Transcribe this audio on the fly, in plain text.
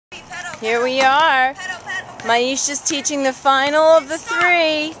Here we are. Maisha's teaching the final of the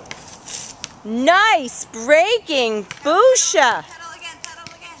three. Nice braking, Busha.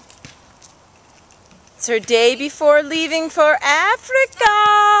 It's her day before leaving for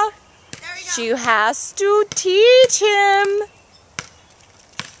Africa. She has to teach him.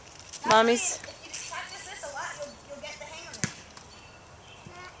 Mommy's. If you practice this a lot, you'll get the hang of it.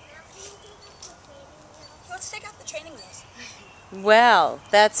 Let's take out the training wheels. Well,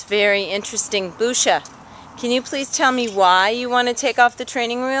 that's very interesting. Busha, can you please tell me why you want to take off the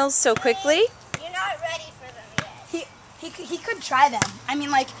training wheels so quickly? You're not ready for them yet. He could try them. I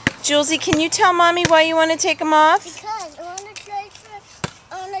mean, like... Julesy, can you tell Mommy why you want to take them off? Because I want to try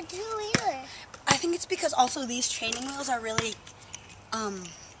for on a two-wheeler. I think it's because also these training wheels are really...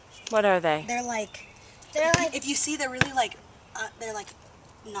 What are they? They're like... If you see, they're really like... they're like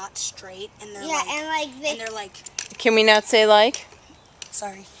not straight, and they're like... Can we not say like?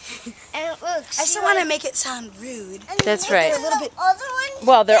 Sorry. And it looks. I just don't want to make it sound rude. That's right. They're a little bit... Other ones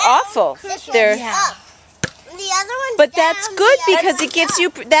Well, they're awful. They're Yeah. up. The other one's But that's down, good the other because it one's gives up.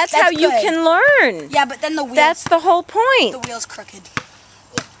 you. That's how you good. can learn. Yeah, but then the wheels... That's the whole point. The wheel's crooked.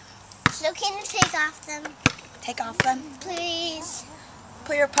 So can you take off them, Take off them. please?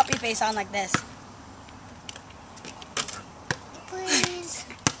 Put your puppy face on like this. Please.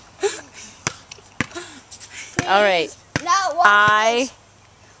 All right. No,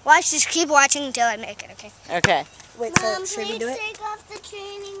 watch this. Keep watching until I make it, okay? Okay. Wait, so Mom, should we do it? take off the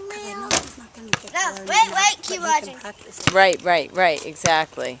training I know wheel. he's not going to get No, learned wait, yet, keep but he watching. can practice it. Right.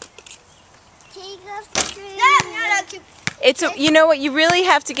 Exactly. Take off the training wheel. keep... It's a, you know what? You really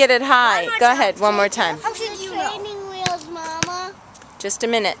have to get it high. more Go time. ahead. One more time. How should you training wheels, Mama? Just a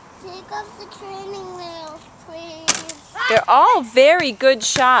minute. Take off the training wheels, please. They're all very good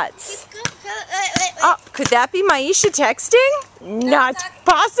shots. Wait. Oh, could that be Maisha texting? Not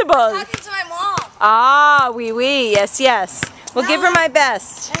possible. Talking to my mom. Ah, oui. Yes. We'll give her my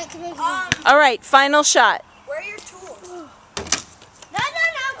best. All right, final shot. Where are your tools? No.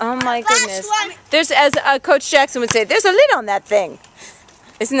 Oh my Last goodness. one. There's, as Coach Jackson would say, there's a lid on that thing.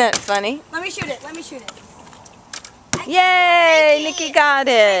 Isn't that funny? Let me shoot it. Yay, Nikki got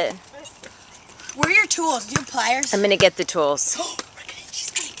it. Where are your tools? Do you have pliers? I'm going to get the tools. She's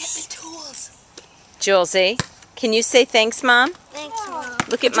going to get the tools. Julesy, can you say thanks, Mom? Thanks, Mom.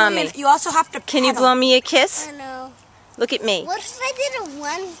 Look at Mommy. You also have to Can you pedal. blow me a kiss? I know. Look at me. What if I did a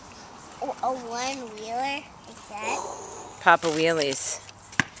one-wheeler like that? Papa Wheelies.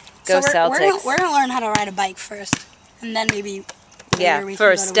 Go So Celtics. we're gonna learn how to ride a bike first, and then maybe Yeah, later we can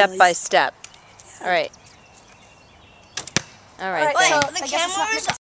first, go to step wheelies. by step. All right. All right, Alright, then. so The I guess it's not- camera's